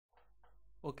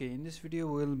Okay, in this video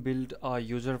we'll build a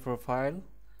user profile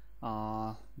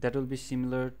that will be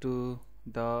similar to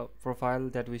the profile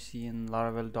that we see in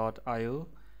Laravel.io.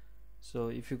 So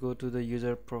if you go to the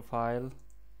user profile,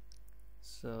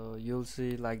 so you'll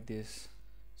see like this.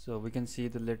 So we can see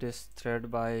the latest thread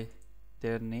by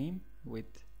their name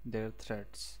with their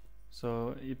threads.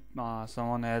 So if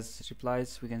someone has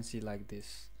replies, we can see like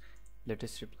this,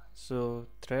 latest reply. So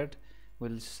thread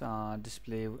will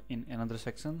display in another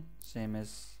section, same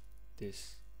as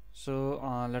this. So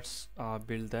let's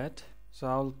build that. So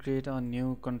I'll create a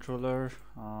new controller,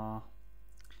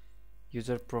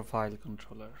 user profile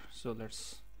controller. So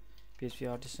let's PHP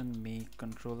artisan make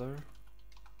controller.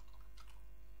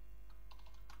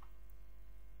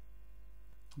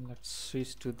 Let's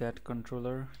switch to that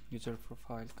controller, user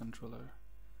profile controller.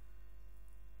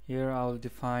 Here I'll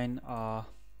define a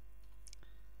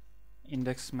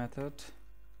index method,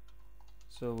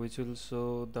 so which will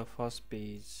show the first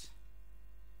page,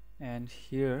 and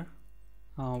here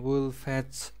we'll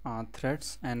fetch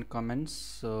threads and comments.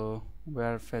 So we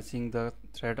are fetching the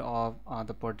thread of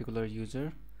the particular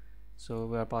user, so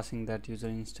we are passing that user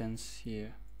instance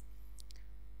here.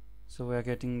 So we are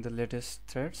getting the latest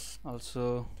threads.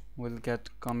 Also we'll get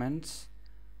comments,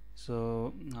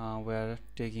 so we are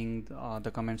taking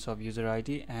the comments of user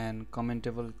ID and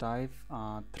commentable type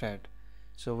thread.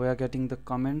 So we are getting the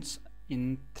comments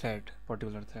in thread,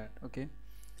 particular thread. Okay,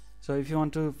 so if you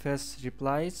want to fetch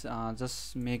replies,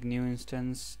 just make new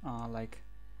instance like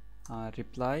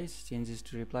replies, change this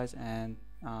to replies, and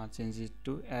change it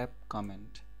to app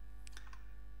comment,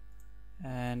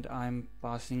 and I'm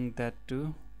passing that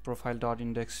to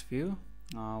profile.index view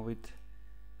with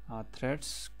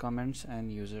threads, comments,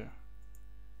 and user,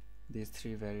 these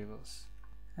three variables.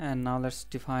 And now let's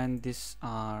define this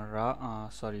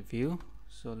view.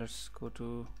 So let's go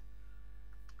to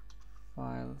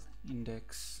file,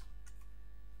 index.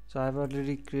 So I've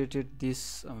already created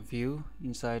this view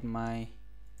inside my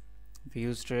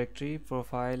views directory,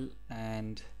 profile,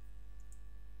 and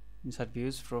inside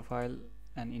views, profile,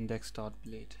 and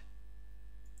index.blade.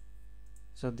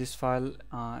 So this file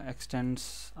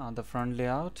extends the front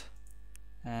layout,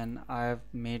 and I have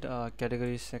made a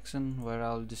category section where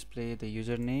I'll display the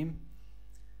username,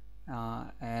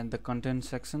 and the content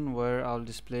section where I'll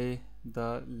display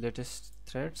the latest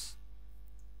threads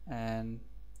and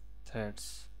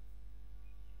threads.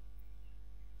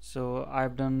 So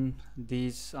I've done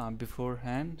these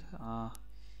beforehand.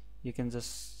 You can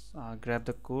just grab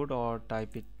the code or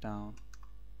type it down.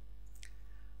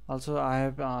 Also, I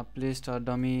have placed a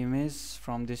dummy image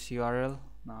from this URL.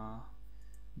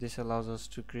 This allows us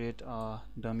to create a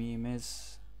dummy image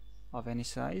of any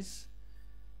size,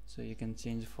 so you can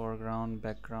change foreground,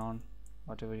 background,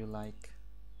 whatever you like.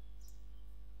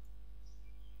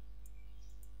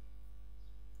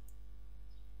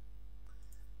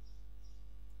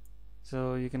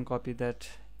 So you can copy that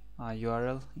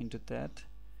URL into that.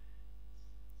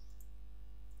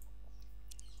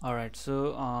 Alright,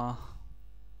 so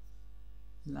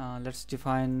let's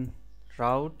define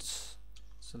routes.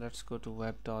 So let's go to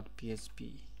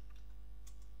web.php.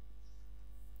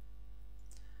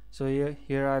 So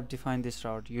here I've defined this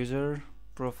route, user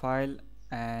profile,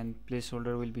 and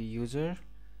placeholder will be user,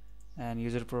 and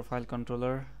user profile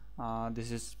controller,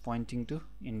 this is pointing to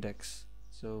index,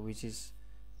 so which is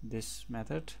this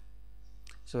method.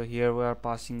 So here we are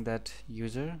passing that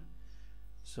user,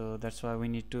 so that's why we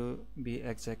need to be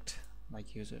exact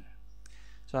like user.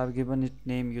 So I've given it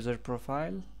name user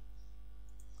profile.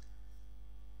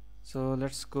 So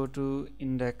let's go to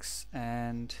index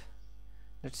and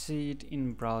let's see it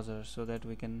in browser so that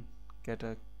we can get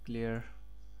a clear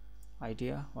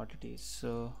idea what it is.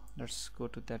 So let's go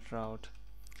to that route,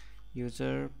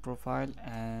 user profile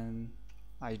and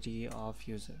ID of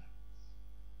user.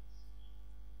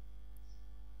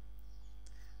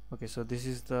 Okay, so this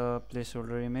is the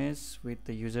placeholder image with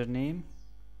the username,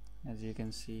 as you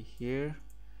can see here,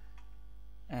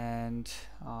 and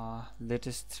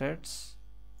latest threads,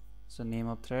 so name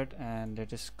of thread, and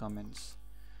latest comments.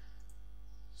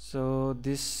 So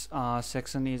this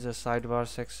section is a sidebar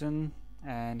section,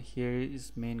 and here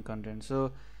is main content.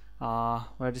 So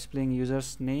we're displaying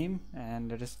user's name and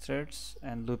latest threads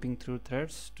and looping through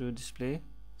threads to display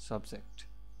subject.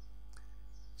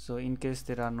 So in case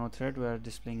there are no thread, we are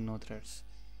displaying no threads.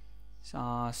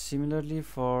 Similarly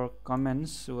for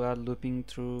comments, we are looping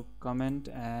through comment,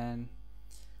 and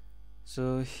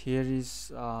so here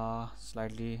is a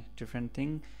slightly different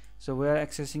thing. So we are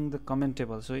accessing the comment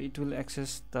table, so it will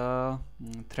access the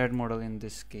thread model in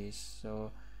this case.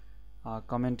 So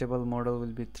comment table model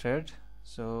will be thread.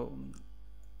 So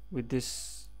with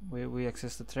this we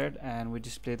access the thread and we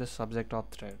display the subject of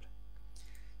thread.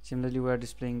 Similarly, we are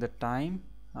displaying the time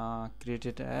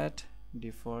created at d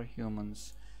for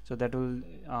humans, so that will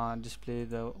display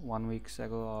the 1 week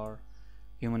ago or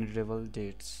human readable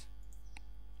dates.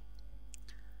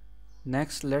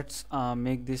 Next, let's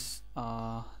make this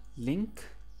link.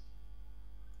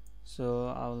 So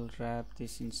I'll wrap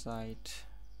this inside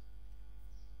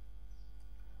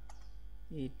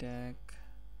a tag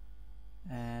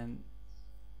and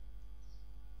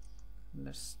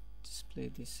let's display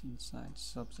this inside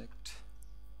subject.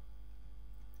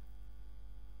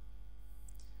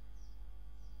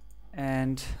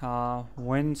 And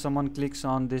when someone clicks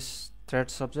on this thread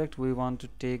subject, we want to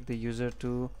take the user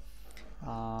to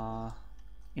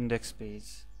index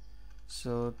page.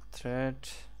 So thread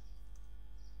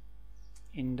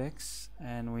index,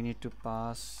 and we need to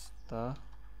pass the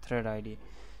thread ID.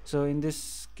 So in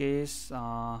this case,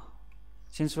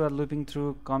 since we are looping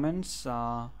through comments,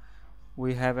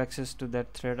 we have access to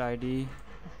that thread ID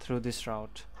through this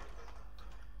route.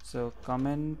 So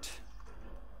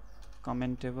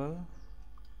commentable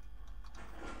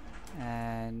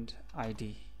and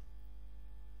ID,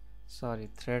 sorry,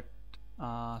 thread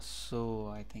so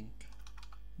I think,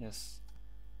 yes.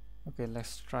 Okay,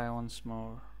 let's try once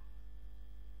more.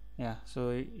 Yeah, so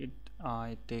it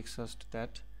takes us to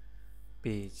that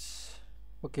page.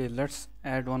 Okay, let's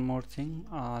add one more thing.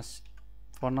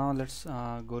 For now, let's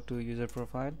go to user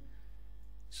profile.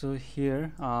 So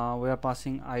here we are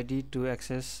passing ID to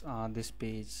access this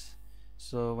page.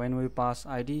 So when we pass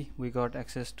ID, we got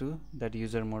access to that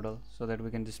user model, so that we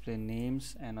can display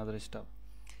names and other stuff.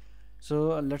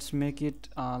 So let's make it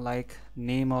like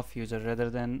name of user rather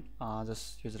than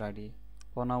just user ID.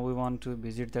 For now, we want to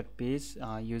visit that page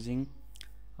using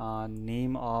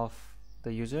name of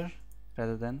the user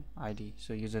rather than ID,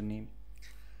 so username.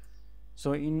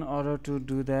 So in order to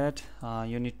do that,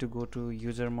 you need to go to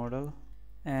user model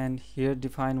and here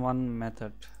define one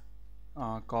method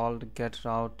called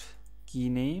getRoute key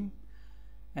name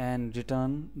and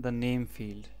return the name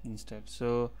field instead.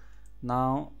 So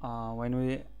now when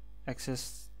we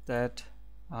access that,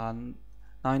 now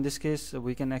in this case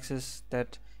we can access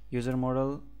that user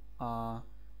model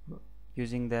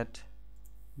using that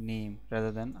name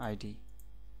rather than ID.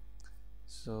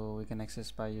 So we can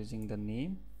access by using the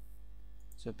name.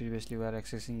 So previously we are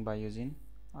accessing by using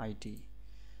ID.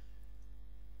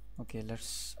 Okay,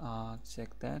 let's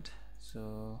check that.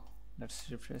 So let's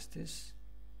refresh this.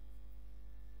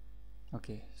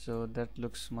 Okay, so that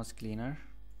looks much cleaner.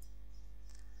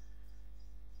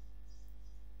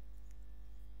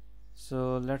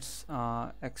 So let's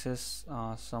access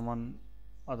someone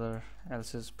other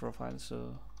else's profile.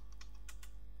 So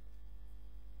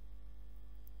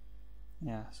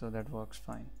yeah, so that works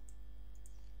fine.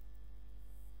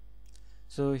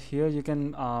 So here you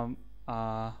can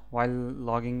while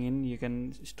logging in, you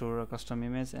can store a custom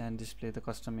image and display the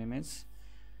custom image.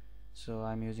 So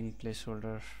I'm using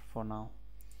placeholder for now.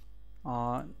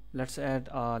 Let's add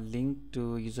a link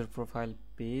to user profile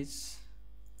page.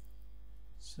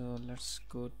 So let's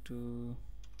go to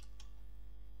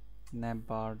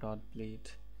navbar.blade,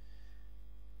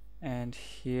 and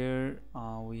here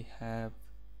we have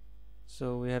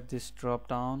this drop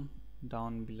down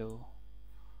below.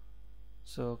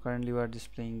 So currently we are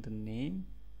displaying the name,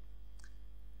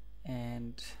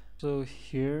 and so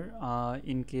here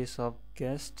in case of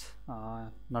guest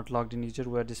not logged in user,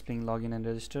 we are displaying login and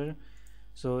register.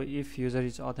 So if user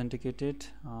is authenticated,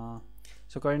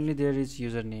 so currently there is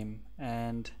username,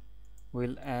 and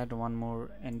we'll add one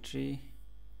more entry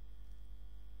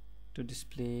to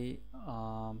display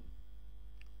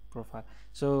profile.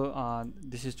 So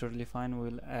this is totally fine,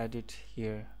 we'll add it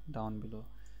here down below.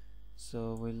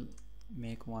 So we'll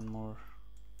make one more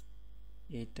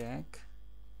a tag,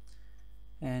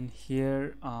 and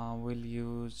here we'll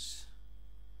use,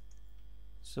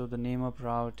 so the name of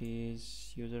route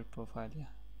is user profile, yeah,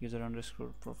 user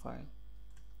underscore profile.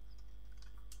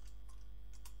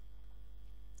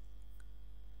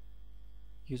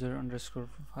 User underscore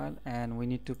profile, and we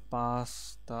need to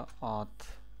pass the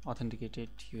authenticated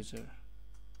user.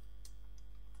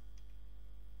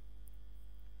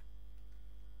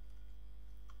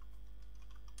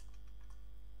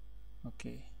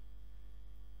 Okay,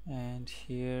 and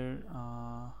here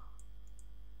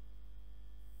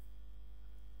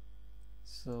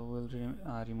so we'll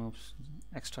remove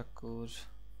extra code.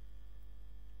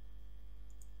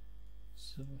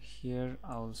 So here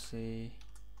I'll say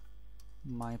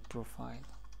my profile.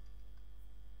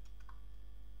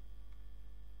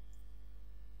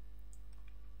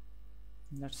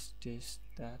 Let's test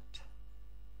that.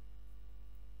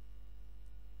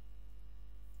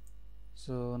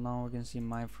 So now we can see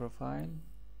my profile.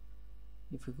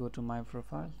 If we go to my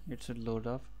profile, it should load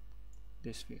up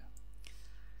this view.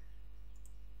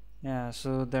 Yeah,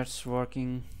 so that's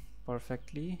working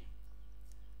perfectly.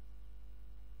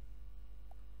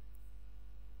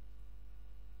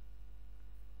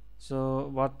 So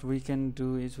what we can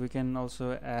do is we can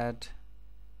also add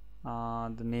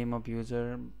the name of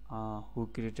user who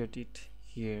created it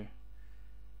here.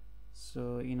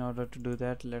 So in order to do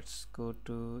that, let's go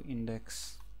to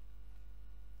index.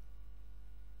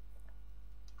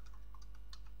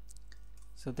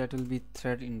 So that will be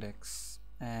thread index,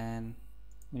 and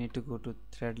we need to go to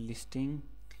thread listing.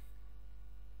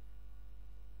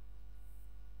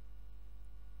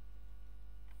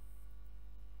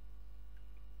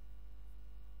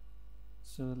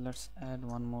 So let's add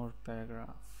one more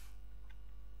paragraph.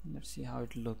 Let's see how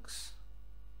it looks.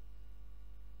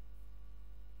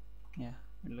 Yeah,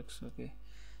 it looks okay.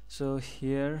 So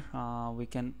here we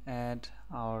can add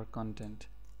our content.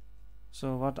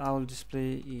 So what I will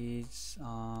display is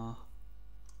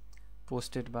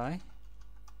posted by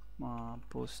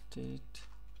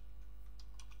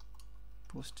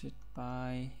posted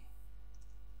by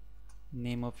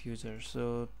name of user.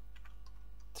 So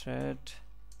thread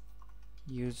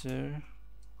user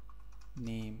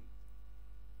name,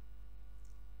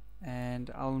 and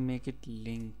I'll make it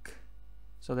link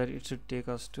so that it should take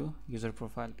us to user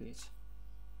profile page.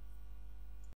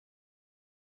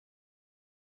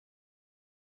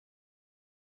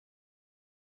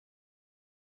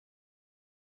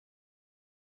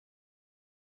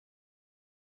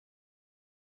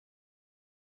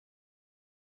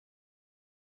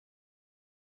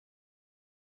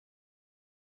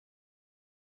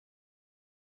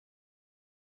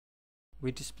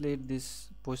 We displayed this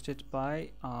posted by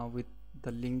with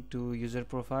the link to user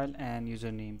profile and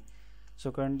username.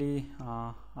 So currently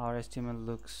our HTML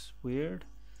looks weird.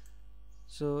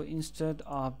 So instead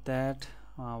of that,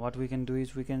 what we can do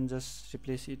is we can just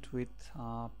replace it with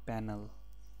panel.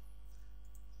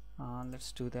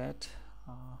 Let's do that.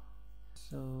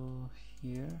 So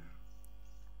here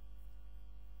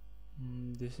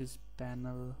this is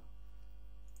panel,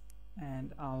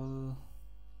 and I'll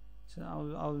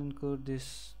include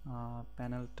this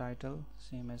panel title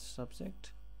same as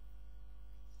subject.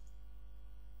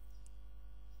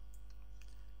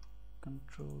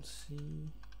 Control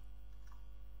C.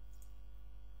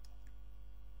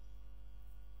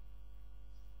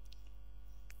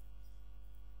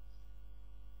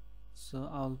 So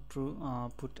I'll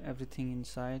put everything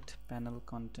inside panel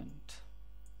content,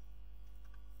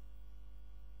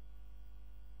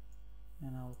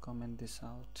 and I'll comment this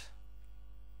out.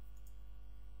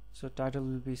 So title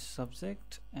will be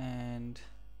subject and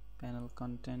panel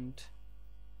content.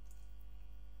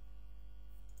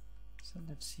 So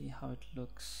let's see how it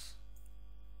looks.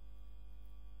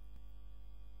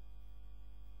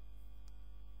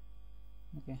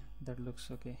 Okay, that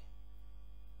looks okay.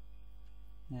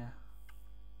 Yeah.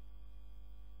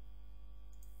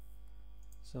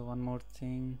 So one more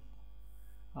thing,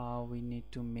 we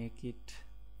need to make it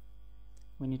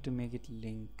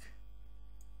link.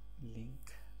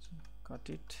 So cut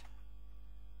it,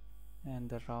 and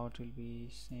the route will be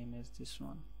same as this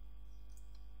one,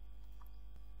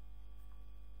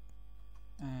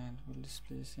 and we'll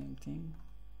display the same thing,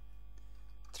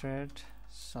 thread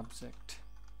subject.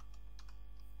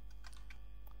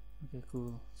 Okay,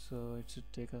 cool. So it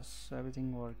should take us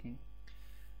everything working,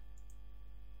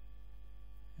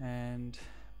 and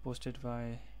posted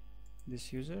by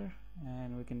this user,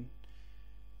 and we can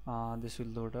this will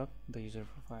load up the user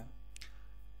profile,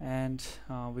 and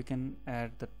we can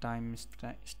add the time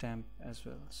stamp as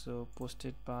well. So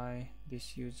posted by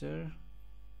this user,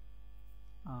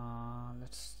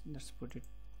 let's put it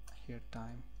here,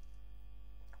 time.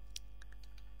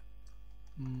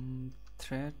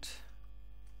 Thread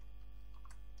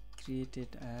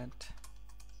created at,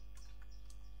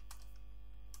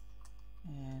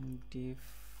 and div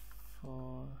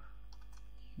for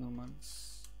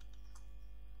humans.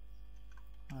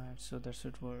 Alright, so that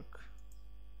should work.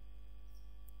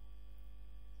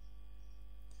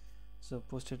 So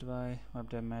posted by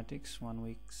Webdematics 1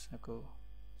 week ago.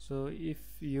 So if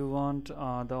you want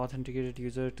the authenticated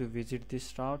user to visit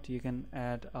this route, you can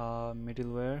add a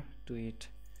middleware to it.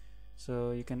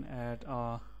 So you can add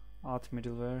a auth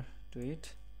middleware to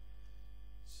it.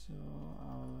 So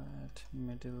I'll add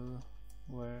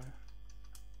middleware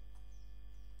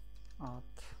auth.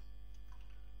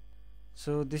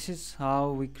 So this is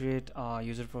how we create a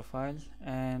user profile,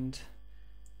 and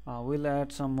we'll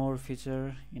add some more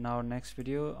feature in our next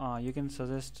video. You can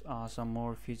suggest some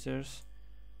more features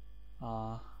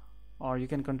or you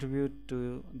can contribute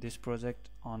to this project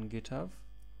on GitHub.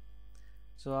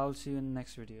 So I'll see you in the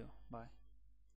next video. Bye.